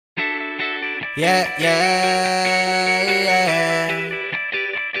Yeah, yeah, yeah.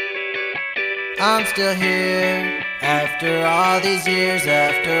 I'm still here after all these years,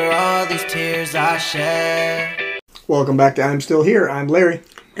 after all these tears I shed. Welcome back to I'm Still Here. I'm Larry.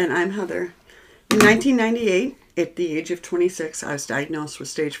 And I'm Heather. In 1998, at the age of 26, I was diagnosed with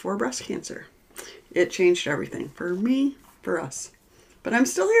stage 4 breast cancer. It changed everything for me, for us. But I'm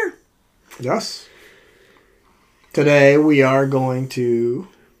still here. Yes. Today we are going to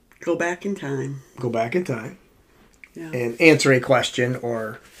Go back in time. And answer a question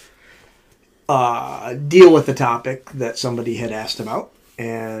or deal with a topic that somebody had asked about.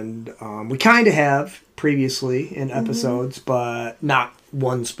 And we kind of have previously in episodes, but not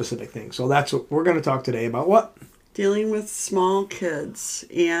one specific thing. So that's what we're going to talk today about. What? Dealing with small kids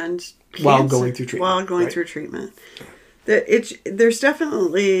and cancer, while going through treatment. Through treatment. There's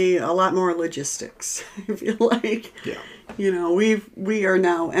definitely a lot more logistics, I feel like. Yeah. You know, we are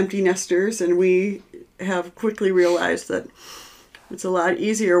now empty nesters, and we have quickly realized that it's a lot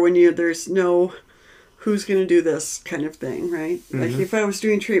easier when there's no who's going to do this kind of thing, right? Mm-hmm. Like if I was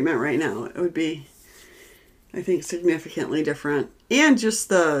doing treatment right now, it would be, I think, significantly different. And just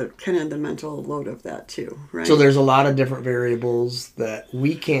the kind of the mental load of that too, right? So there's a lot of different variables that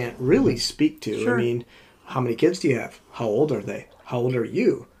we can't really speak to. Sure. I mean, how many kids do you have? How old are they? How old are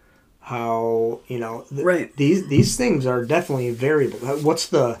you? How, right. These things are definitely variable. What's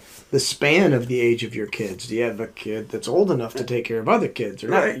the span of the age of your kids? Do you have a kid that's old enough to take care of other kids or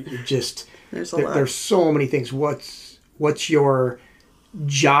right. not? Just there's a lot. There's so many things. What's your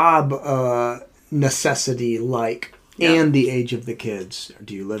job necessity like? Yeah. And the age of the kids.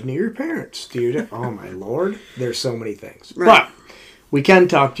 Do you live near your parents? Oh my Lord, there's so many things. Right. But we can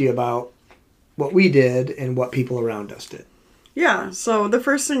talk to you about what we did and what people around us did. Yeah, so the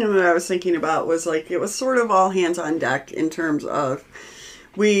first thing that I was thinking about was it was sort of all hands on deck in terms of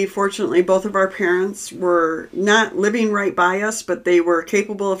fortunately, both of our parents were not living right by us, but they were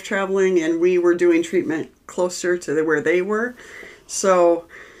capable of traveling, and we were doing treatment closer to where they were. So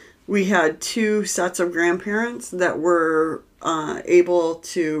we had two sets of grandparents that were able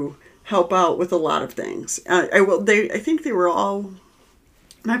to help out with a lot of things. I think they were all,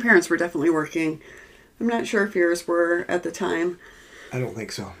 my parents were definitely working. I'm not sure if yours were at the time. I don't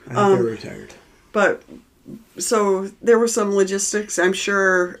think so. I think they were retired. But, so there were some logistics, I'm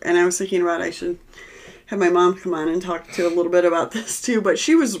sure, and I was thinking about I should have my mom come on and talk to a little bit about this too, but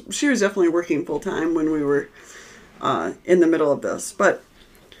she was definitely working full-time when we were in the middle of this. But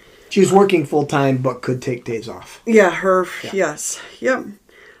she was working full-time but could take days off. Yeah, yes. Yep.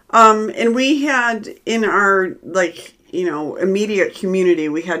 And we had in our, immediate community,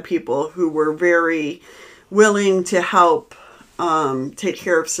 we had people who were very willing to help take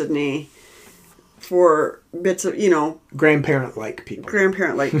care of Sydney for bits of, grandparent-like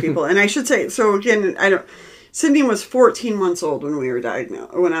people. And I should say, so again, Sydney was 14 months old when I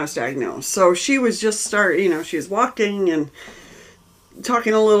was diagnosed. So she was just she was walking and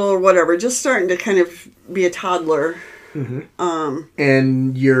talking a little or whatever, just starting to kind of be a toddler. Mm-hmm.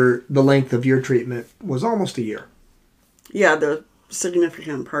 And the length of your treatment was almost a year. Yeah, the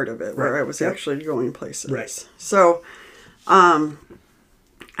significant part of it, where I was actually going places. Right. So, I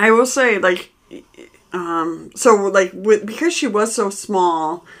will say, because she was so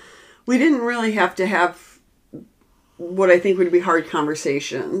small, we didn't really have to have what I think would be hard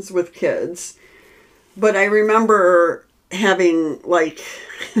conversations with kids. But I remember having,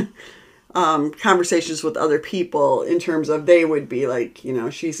 conversations with other people in terms of they would be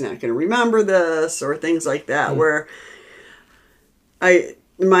she's not going to remember this, or things like that, where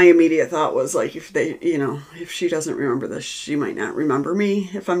my immediate thought was if she doesn't remember this, she might not remember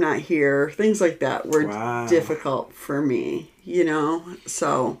me if I'm not here. Things like that were difficult for me,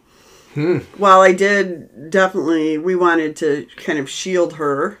 so while I did definitely, we wanted to kind of shield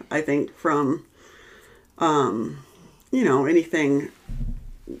her, I think, from anything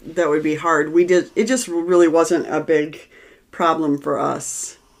that would be hard. It just really wasn't a big problem for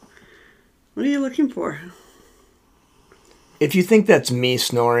us. What are you looking for? If you think that's me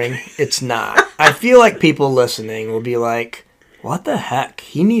snoring, it's not. I feel like people listening will be like, what the heck?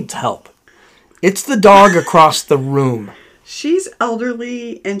 He needs help. It's the dog across the room. She's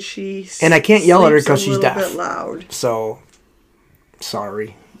elderly and I can't yell at her because she's deaf. A little bit loud. So,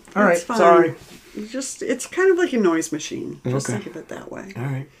 sorry. All right, fine. Sorry. It's kind of like a noise machine. Just think of it that way. All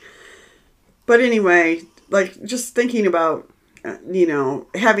right. But anyway, just thinking about,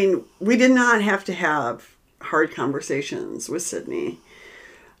 we did not have to have hard conversations with Sydney.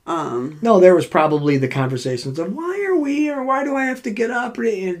 No, there was probably the conversations of why are we or why do I have to get up?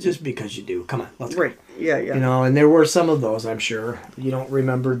 And just because you do. Come on, let's go. Right. Yeah, yeah. You know, and there were some of those, I'm sure. You don't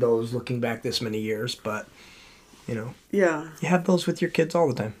remember those looking back this many years, but, you know. Yeah. You have those with your kids all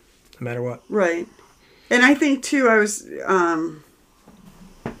the time, no matter what. Right. And I think, too, I was...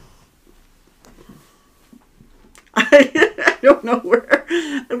 I don't know where...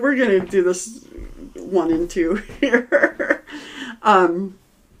 We're going to do this 1 and 2 here.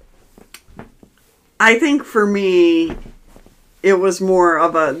 I think for me, it was more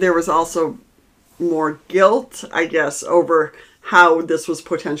of a... There was also more guilt, I guess, over how this was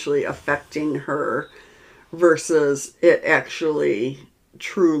potentially affecting her versus it actually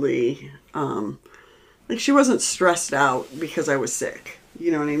truly... like, she wasn't stressed out because I was sick.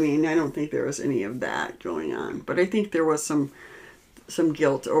 You know what I mean? I don't think there was any of that going on. But I think there was some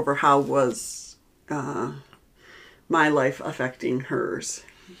guilt over how was my life affecting hers.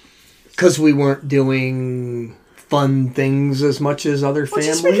 Because we weren't doing fun things as much as other families?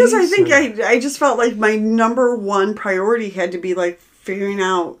 Just because I think I just felt like my number one priority had to be, like, figuring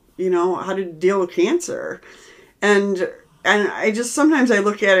out, you know, how to deal with cancer. And I just, sometimes I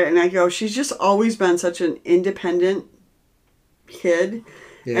look at it and I go, she's just always been such an independent kid.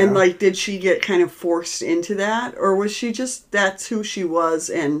 Yeah. And, like, did she get kind of forced into that? Or was she just, that's who she was?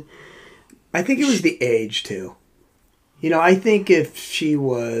 And I think it was the age, too. You know, I think if she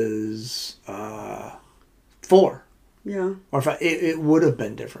was 4. Yeah. Or 5, it would have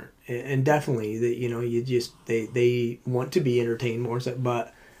been different. And definitely, you know, you just, they want to be entertained more.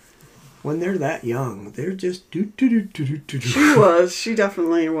 But when they're that young, they're just She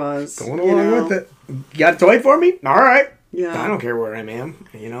definitely was. Going along with it. You got a toy for me? All right. Yeah. I don't care where I am,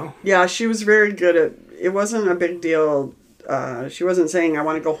 you know? Yeah, she was very good at, it wasn't a big deal. She wasn't saying, I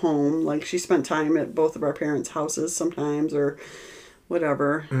want to go home. Like, she spent time at both of our parents' houses sometimes or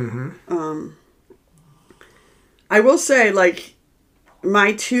whatever. Mm-hmm. I will say, like,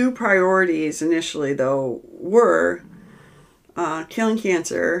 my 2 priorities initially, though, were killing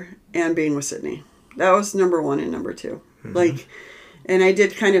cancer and being with Sydney. That was number 1 and number 2. Mm-hmm. Like, and I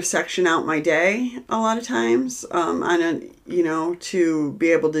did kind of section out my day a lot of times to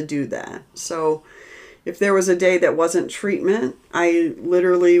be able to do that. So if there was a day that wasn't treatment, I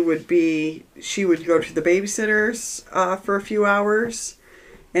literally she would go to the babysitters for a few hours,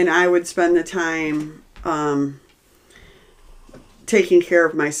 and I would spend the time taking care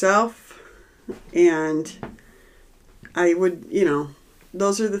of myself, and I would,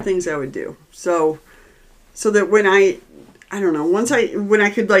 those are the things I would do. So that when when I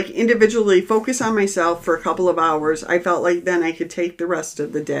could, like, individually focus on myself for a couple of hours, I felt like then I could take the rest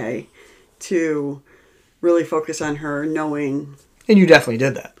of the day to really focus on her, knowing. And you definitely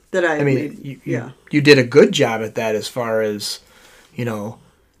did that. You did a good job at that as far as,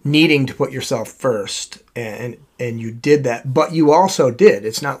 needing to put yourself first, and you did that. But you also did.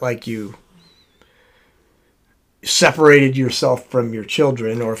 It's not like you separated yourself from your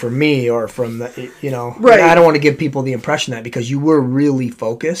children or from me or from right. I don't want to give people the impression that, because you were really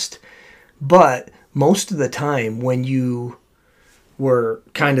focused, but most of the time when you were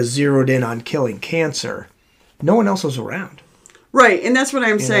kind of zeroed in on killing cancer, no one else was around. Right. And that's what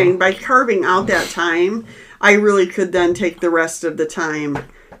I'm saying. By carving out that time, I really could then take the rest of the time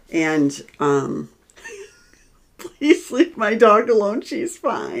and please leave my dog alone. She's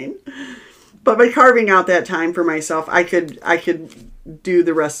fine. But by carving out that time for myself, I could do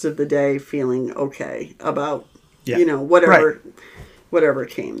the rest of the day feeling okay about, whatever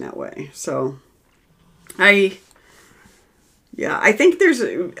came that way. So I think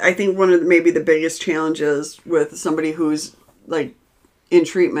one of maybe the biggest challenges with somebody who's, like, in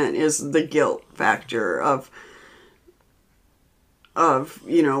treatment is the guilt factor of am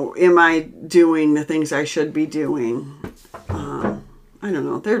I doing the things I should be doing? I don't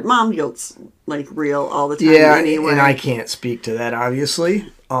know. Mom guilt's, like, real all the time anyway. And I can't speak to that,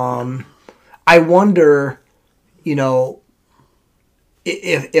 obviously. I wonder,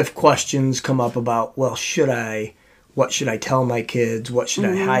 if questions come up about, well, what should I tell my kids? What should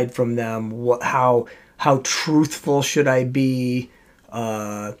I hide from them? How truthful should I be?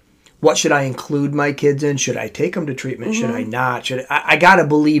 What should I include my kids in? Should I take them to treatment? Should I not? I gotta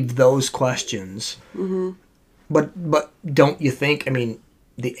believe those questions. Mm-hmm. But don't you think? I mean,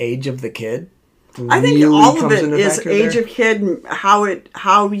 the age of the kid. I think all of it is age of kid.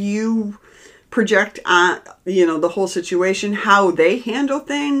 How you project on the whole situation, how they handle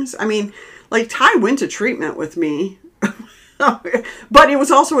things. I mean, like, Ty went to treatment with me But it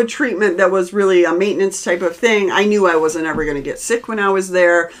was also a treatment that was really a maintenance type of thing. I knew I wasn't ever going to get sick when I was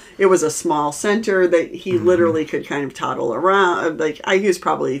there. It was a small center that he literally could kind of toddle around. Like, he was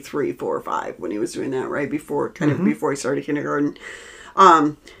probably 3, 4, 5 when he was doing that, right before before he started kindergarten.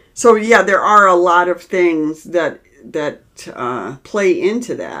 So yeah, there are a lot of things that play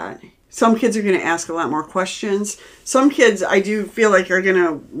into that. Some kids are going to ask a lot more questions. Some kids, I do feel like, are going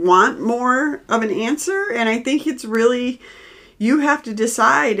to want more of an answer. And I think it's really, you have to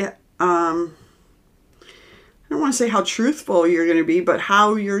decide, I don't want to say how truthful you're going to be, but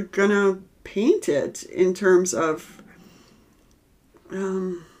how you're going to paint it in terms of,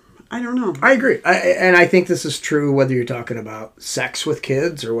 I don't know. I agree. And I think this is true whether you're talking about sex with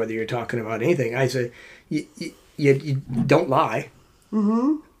kids or whether you're talking about anything. I say, you don't lie.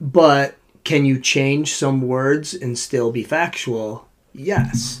 Mm-hmm. But can you change some words and still be factual?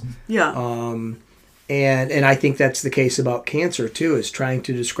 Yes. Yeah. And I think that's the case about cancer too. Is trying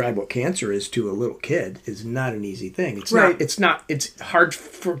to describe what cancer is to a little kid is not an easy thing. It's right. not. It's hard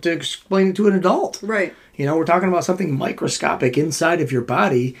to explain it to an adult. Right. You know, we're talking about something microscopic inside of your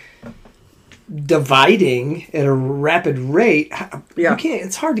body, dividing at a rapid rate. Yeah. You can't.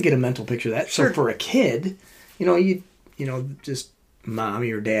 It's hard to get a mental picture of that. Sure. So for a kid, just mommy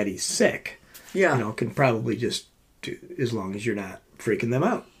or daddy's sick, can probably just do, as long as you're not freaking them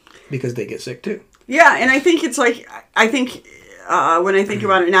out, because they get sick too. Yeah, and I think it's like, when I think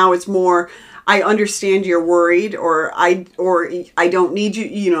about it now, it's more, I understand you're worried, or I don't need you,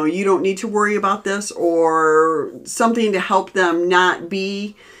 you don't need to worry about this, or something to help them not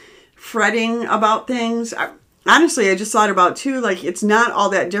be fretting about things. Honestly, I just thought about too, like, it's not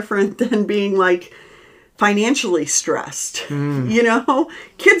all that different than being like, financially stressed,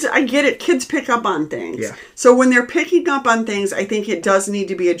 kids, I get it. Kids pick up on things. Yeah. So when they're picking up on things, I think it does need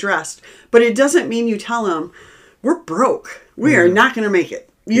to be addressed, but it doesn't mean you tell them we're broke. We are not going to make it.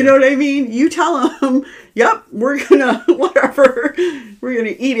 You know what I mean? You tell them, yep, we're going to, whatever, we're going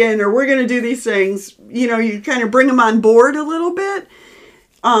to eat in, or we're going to do these things. You kind of bring them on board a little bit.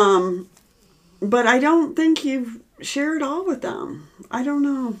 But I don't think you've shared all with them. I don't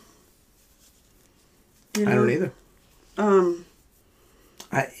know. I don't either.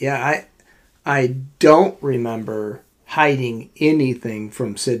 I don't remember hiding anything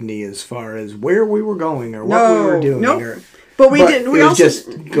from Sydney as far as where we were going or what we were doing. Nope. But we didn't. We it was also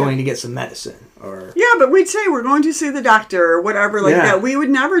just going to get some medicine, or but we'd say we're going to see the doctor or whatever like that. We would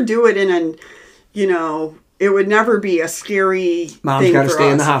never do it in an, it would never be a scary. Mom's got to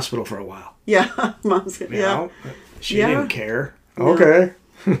stay in the hospital for a while. Yeah, mom's she didn't care. Okay.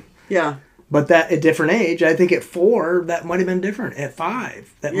 Yeah. But that at different age, I think at 4, that might have been different. At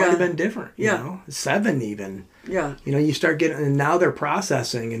 5, that might have been different. You know, 7 even. Yeah. You start getting, and now they're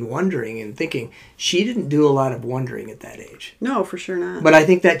processing and wondering and thinking. She didn't do a lot of wondering at that age. No, for sure not. But I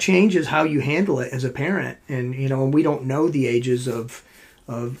think that changes how you handle it as a parent. And, and we don't know the ages of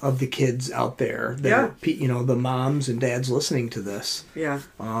the kids out there. That the moms and dads listening to this. Yeah.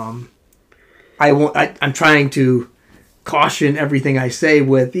 I'm trying to caution everything I say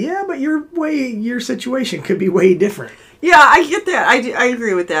with, but your situation could be way different. Yeah, I get that. I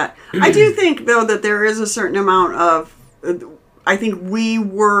agree with that. I do think, though, that there is a certain amount of, I think we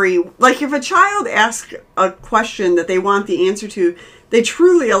worry, like if a child asks a question that they want the answer to, they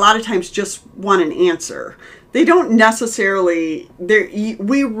truly, a lot of times, just want an answer. They don't necessarily,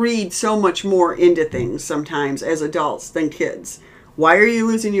 we read so much more into things sometimes as adults than kids. Why are you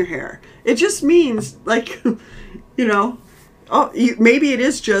losing your hair? It just means, like, maybe it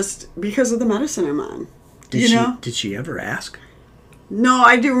is just because of the medicine I'm on. Did she ever ask? No,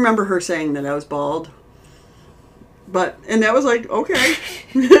 I do remember her saying that I was bald. And that was like, okay.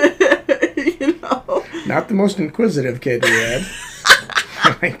 Not the most inquisitive kid we had.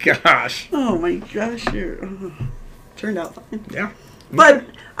 Oh my gosh. Oh my gosh, turned out fine. Yeah. But,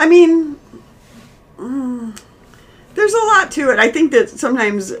 I mean, there's a lot to it. I think that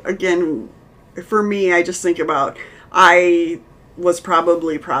sometimes, again, for me, I just think about, I was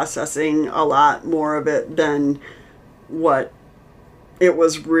probably processing a lot more of it than what it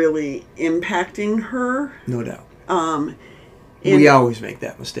was really impacting her. No doubt. We always make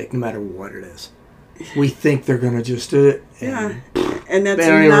that mistake, no matter what it is. We think they're going to just do it. And that's they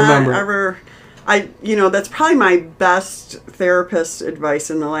don't even remember. Ever. That's probably my best therapist advice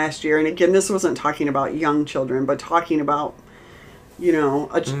in the last year. And again, this wasn't talking about young children, but talking about,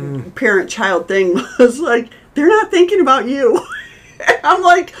 a parent-child thing was like, they're not thinking about you. And I'm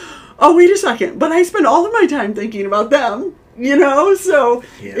like, oh, wait a second. But I spend all of my time thinking about them, So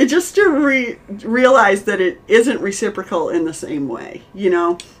it just to realize that it isn't reciprocal in the same way,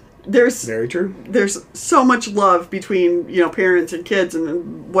 there's Very true. There's so much love between, parents and kids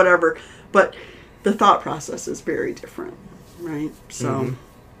and whatever, but the thought process is very different, right? So,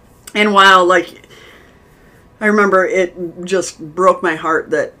 and while, like, I remember it just broke my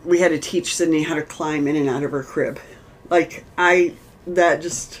heart that we had to teach Sydney how to climb in and out of her crib. Like, that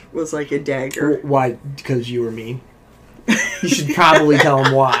just was like a dagger. Why? Because you were mean? You should probably tell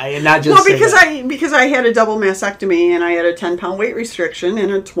them why, and not just because I had a double mastectomy and I had a 10-pound weight restriction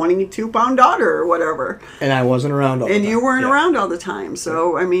and a 22-pound daughter or whatever. And I wasn't around all the time. And you weren't around all the time.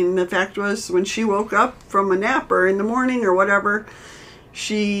 So, I mean, the fact was when she woke up from a nap or in the morning or whatever,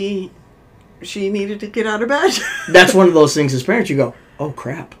 she needed to get out of bed. That's one of those things as parents you go, oh,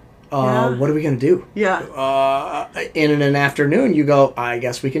 crap. What are we going to do? Yeah. In an afternoon, you go, I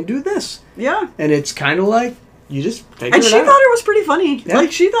guess we can do this. Yeah. And it's kind of like, you just figure and it she out. thought it was pretty funny. Yeah.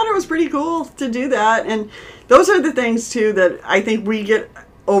 Like, she thought it was pretty cool to do that. And those are the things, too, that I think we get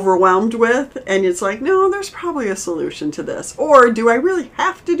overwhelmed with. And it's like, no, there's probably a solution to this. Or do I really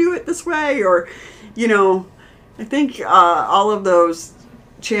have to do it this way? Or, I think all of those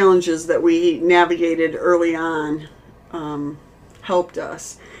challenges that we navigated early on helped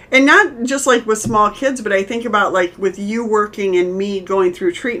us. And not just like with small kids, but I think about like with you working and me going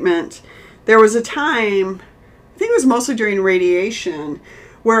through treatment, there was a time, I think it was mostly during radiation,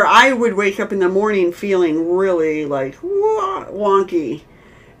 where I would wake up in the morning feeling really like wonky.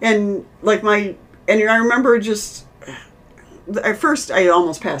 And like and I remember just, at first I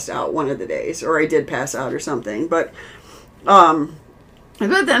almost passed out one of the days, or I did pass out or something, but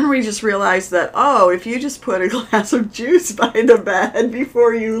then we just realized that, if you just put a glass of juice by the bed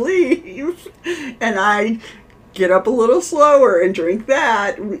before you leave, and I get up a little slower and drink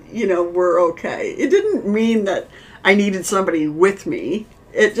that, we're okay. It didn't mean that I needed somebody with me.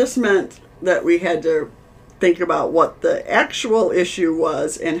 It just meant that we had to think about what the actual issue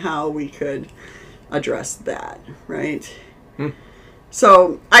was and how we could address that, right?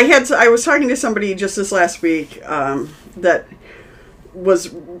 So I was talking to somebody just this last week that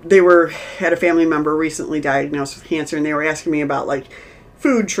had a family member recently diagnosed with cancer, and they were asking me about like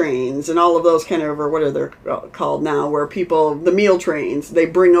food trains and all of those kind of, or what are they called now, where the meal trains, they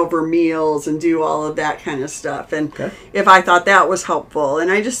bring over meals and do all of that kind of stuff. And if I thought that was helpful,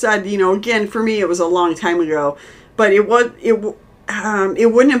 and I just said, again, for me, it was a long time ago, but it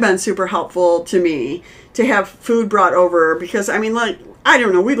wouldn't have been super helpful to me to have food brought over, because I mean, like, I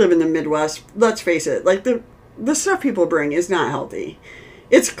don't know, we live in the Midwest, let's face it, like the stuff people bring is not healthy.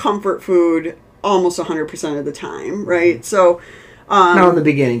 It's comfort food almost 100% of the time, right? So, now in the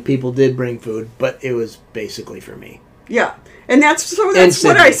beginning, people did bring food, but it was basically for me. Yeah. And that's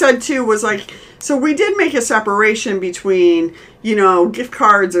what I said too, was like, so we did make a separation between, gift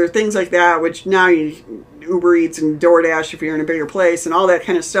cards or things like that, which now you Uber Eats and DoorDash if you're in a bigger place and all that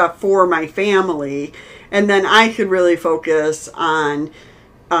kind of stuff for my family. And then I could really focus on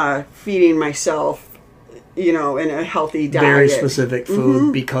feeding myself, in a healthy diet. Very specific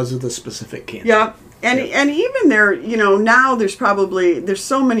food because of the specific cancer. Yeah. And even there, now there's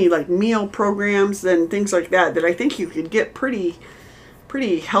so many like meal programs and things like that I think you could get pretty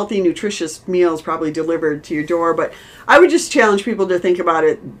healthy, nutritious meals probably delivered to your door. But I would just challenge people to think about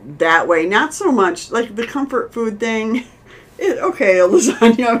it that way. Not so much like the comfort food thing. Okay, a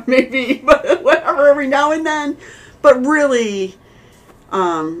lasagna maybe, but whatever, every now and then. But really,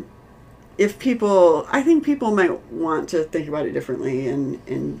 I think people might want to think about it differently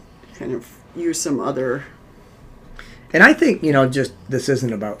and kind of use some other. And I think, just this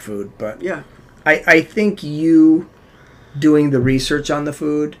isn't about food, but yeah, I think you doing the research on the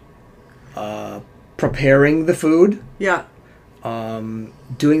food, preparing the food, doing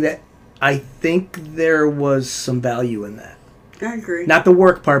that, I think there was some value in that. I agree. Not the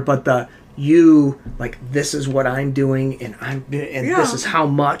work part, but this is what I'm doing, and this is how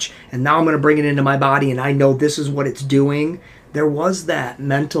much, and now I'm going to bring it into my body, and I know this is what it's doing. There was that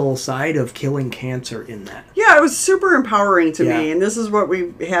mental side of killing cancer in that. Yeah, it was super empowering to me, and this is what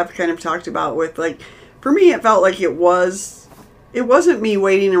we have kind of talked about with, like, for me, it felt like it wasn't me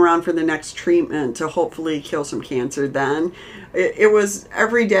waiting around for the next treatment to hopefully kill some cancer then. It was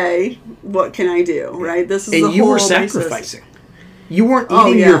every day, what can I do, right? This is and you were sacrificing. You weren't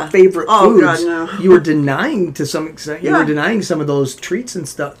eating your favorite foods. God, no. You were denying to some extent. You were denying some of those treats and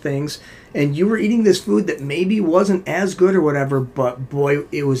things, and you were eating this food that maybe wasn't as good or whatever. But boy,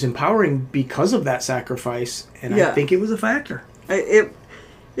 it was empowering because of that sacrifice, and I think it was a factor. It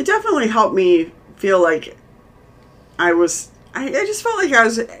definitely helped me feel like I just felt like I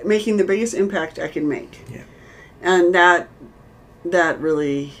was making the biggest impact I could make. Yeah, and that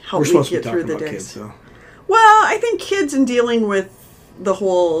really helped me get through the days. Kids, so. Well, I think kids and dealing with the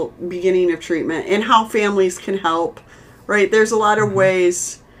whole beginning of treatment and how families can help, right? There's a lot of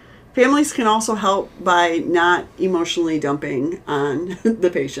ways. Families can also help by not emotionally dumping on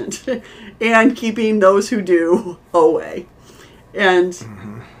the patient and keeping those who do away. And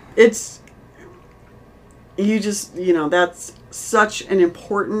it's, that's such an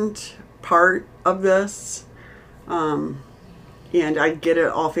important part of this. And I get it,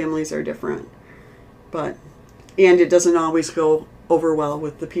 all families are different. And it doesn't always go over well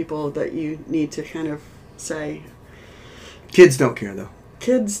with the people that you need to kind of say. Kids don't care, though.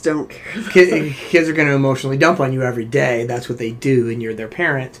 Kids don't care. Kids are going to emotionally dump on you every day. That's what they do, and you're their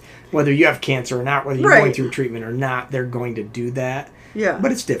parent. Whether you have cancer or not, whether you're going through treatment or not, they're going to do that. Yeah.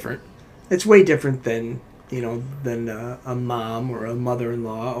 But it's different. It's way different than a mom or a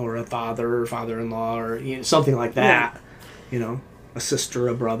mother-in-law or a father or father-in-law or something like that. Yeah. A sister,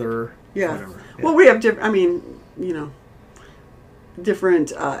 a brother, whatever. Yeah. Well, we have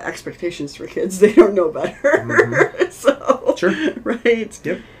different expectations for kids. They don't know better. So, sure. Right.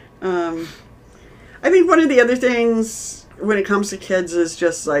 Yep. I think one of the other things when it comes to kids is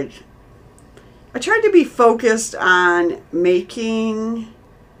just like, I tried to be focused on making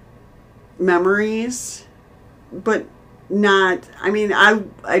memories, but not,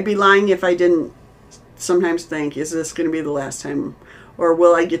 I'd be lying if I didn't sometimes think, is this going to be the last time, or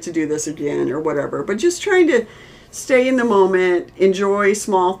will I get to do this again, or whatever. But just trying to stay in the moment, enjoy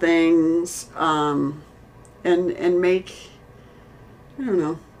small things, and make, I don't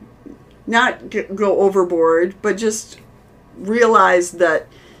know, not go overboard, but just realize that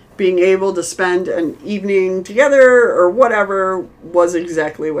being able to spend an evening together or whatever was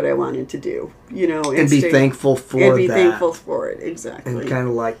exactly what I wanted to do, and be thankful for that. And be thankful for it, exactly. And kind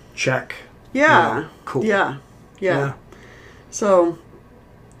of like check. Yeah. Cool. Yeah. So.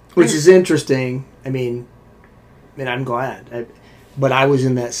 Which is interesting. And I'm glad. But I was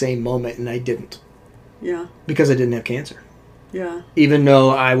in that same moment and I didn't. Yeah. Because I didn't have cancer. Yeah. Even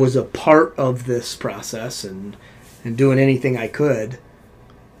though I was a part of this process and doing anything I could,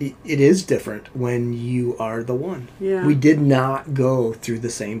 it is different when you are the one. Yeah. We did not go through the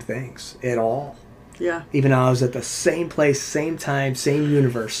same things at all. Yeah. Even though I was at the same place, same time, same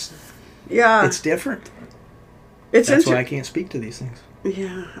universe. Yeah. It's different. That's why I can't speak to these things.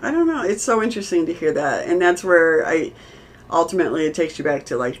 Yeah. I don't know. It's so interesting to hear that. And that's where ultimately it takes you back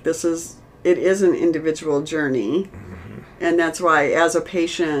to like, it is an individual journey. Mm-hmm. And that's why as a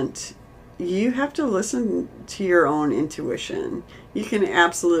patient, you have to listen to your own intuition. You can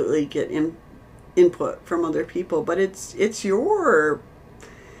absolutely get input from other people, but it's your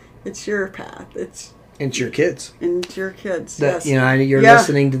path. It's your kids. And your kids. That, yes. You're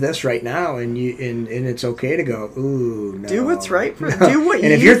listening to this right now, and it's okay to go, ooh, no. Do what's right for no. do what and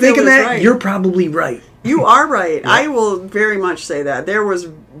you if you're thinking that, right. you're probably right. You are right. Yeah. I will very much say that.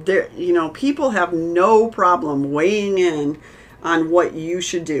 People have no problem weighing in on what you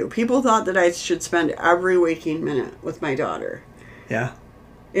should do. People thought that I should spend every waking minute with my daughter. Yeah.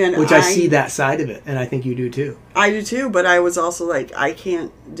 Which I see that side of it, and I think you do too. I do too, but I was also like, I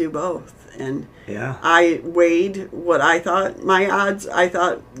can't do both. And yeah. I weighed what I thought, my odds. I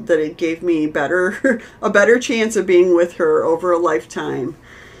thought that it gave me a better chance of being with her over a lifetime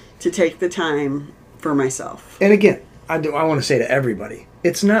to take the time for myself. And again, I want to say to everybody,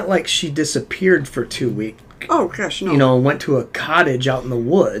 it's not like she disappeared for 2 weeks. Oh, gosh, no. Went to a cottage out in the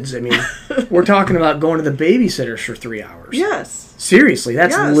woods. We're talking about going to the babysitters for 3 hours. Yes. Seriously,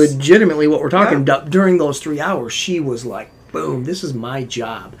 that's legitimately what we're talking about. Yeah. During those 3 hours, she was like, boom, this is my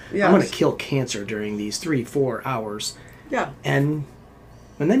job. Yes. I'm going to kill cancer during these 3-4 hours. Yeah. And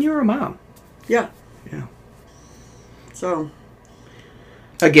then you're a mom. Yeah. Yeah. So.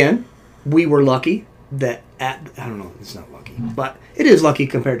 Again, we were lucky that I don't know, it's not lucky, but it is lucky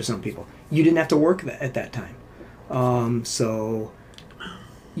compared to some people. You didn't have to work at that time. So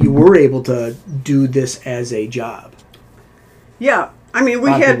you were able to do this as a job. Yeah.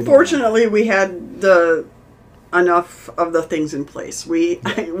 Fortunately, we had enough of the things in place.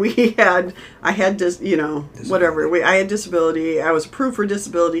 I had disability. I was approved for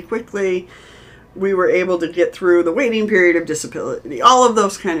disability quickly. We were able to get through the waiting period of disability, all of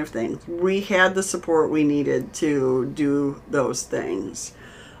those kind of things. We had the support we needed to do those things.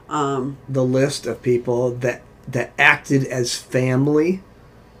 The list of people that acted as family,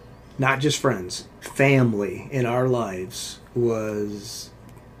 not just friends, family in our lives was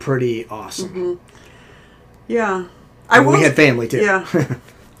pretty awesome. Mm-hmm. Yeah. We had family too. Yeah.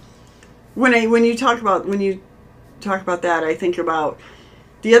 when you talk about that, I think about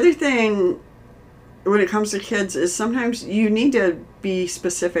the other thing when it comes to kids is sometimes you need to be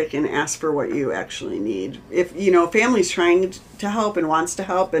specific and ask for what you actually need. If, family's trying to help and wants to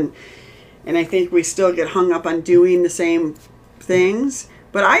help, and I think we still get hung up on doing the same things.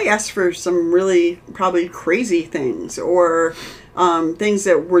 But I asked for some really probably crazy things, or things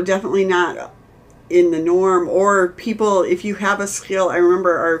that were definitely not in the norm, or people, if you have a skill. I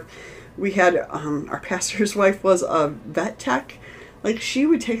remember we had our pastor's wife was a vet tech. Like, she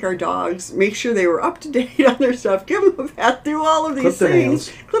would take our dogs, make sure they were up to date on their stuff, give them a bath, do all of these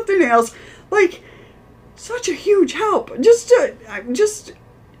things, clip their nails. Like, such a huge help. Just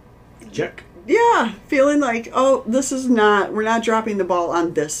check. Yeah, feeling like, oh, we're not dropping the ball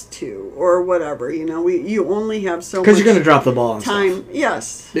on this too, or whatever. You only have so much. Because you're going to drop the ball on time. Stuff.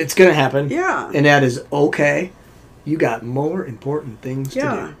 Yes, it's going to happen. Yeah, and that is okay. You got more important things to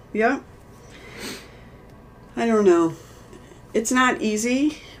do. Yeah. I don't know. It's not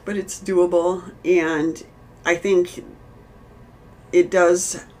easy, but it's doable, and I think it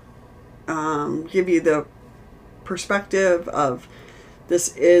does give you the perspective of,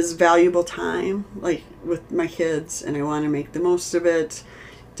 this is valuable time, like with my kids, and I want to make the most of it.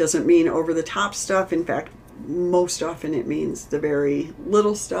 Doesn't mean over the top stuff. In fact, most often it means the very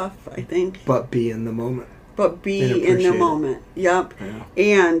little stuff, I think. But be in the moment. But be in the moment. Yep. Yeah.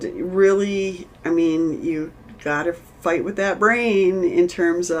 And really, you got to fight with that brain in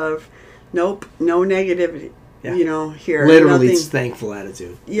terms of, nope, no negativity. Yeah. Here. Literally, it's thankful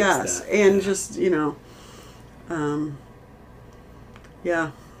attitude. Yes. And just,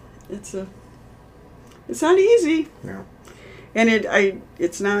 yeah, it's not easy. No. And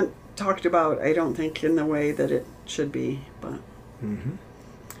it's not talked about, I don't think, in the way that it should be, but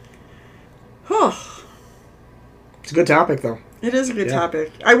it's a good topic, though. It is a good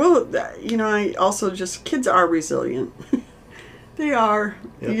topic. I will, I also just, kids are resilient. They are,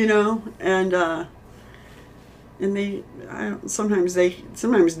 and they, sometimes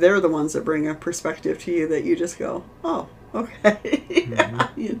they're the ones that bring a perspective to you that you just go, oh, okay.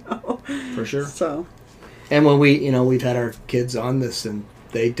 For sure. So, and when we've had our kids on this and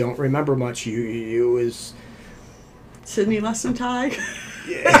they don't remember much. You is Sydney lesson tie.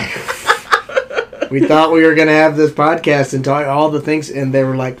 Yeah. We thought we were going to have this podcast and talk all the things, and they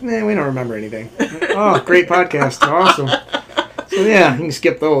were like, "Nah, we don't remember anything." Oh, great podcast, awesome. So yeah, you can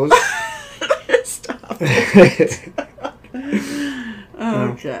skip those. Stop.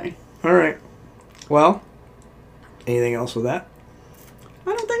 Okay. All right. Well, anything else with that?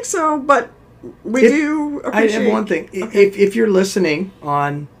 I don't think so, but we do appreciate... I have one thing. Okay. If you're listening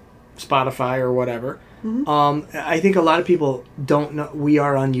on Spotify or whatever, I think a lot of people don't know we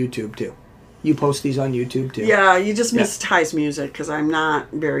are on YouTube too. You post these on YouTube too. Yeah, you just miss Ty's music because I'm not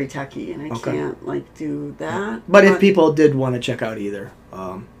very techie and I can't do that. But if people did want to check out either,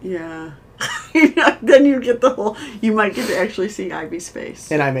 yeah. Then you get the whole. You might get to actually see Ivy's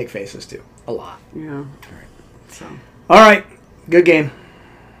face. And I make faces too, a lot. Yeah. All right. So. All right. Good game.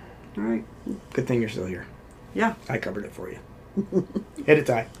 All right. Good thing you're still here. Yeah. I covered it for you. Hit it,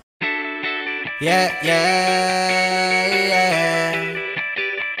 Ty. Yeah.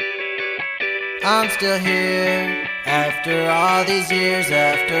 I'm still here after all these years,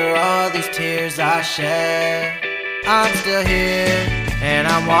 after all these tears I shed. I'm still here, and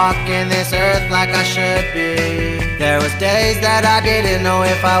I'm walking this earth like I should be. There was days that I didn't know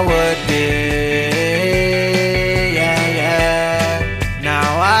if I would be. Yeah.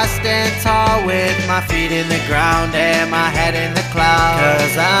 Now I stand tall with my feet in the ground and my head in the clouds.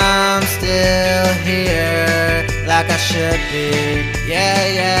 'Cause I'm still here like I should be.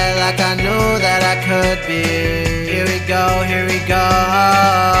 Yeah, like I knew that I could be. Here we go.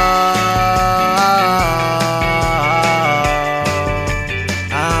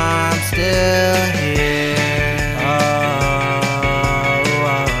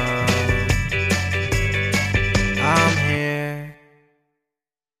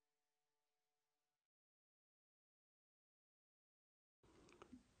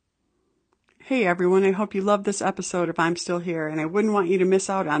 Hey everyone, I hope you loved this episode of I'm Still Here, and I wouldn't want you to miss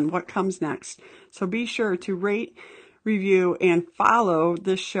out on what comes next. So be sure to rate, review, and follow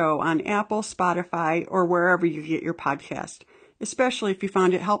this show on Apple, Spotify, or wherever you get your podcast, especially if you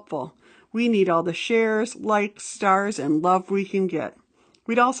found it helpful. We need all the shares, likes, stars, and love we can get.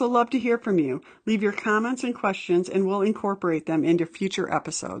 We'd also love to hear from you. Leave your comments and questions, and we'll incorporate them into future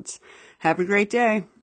episodes. Have a great day.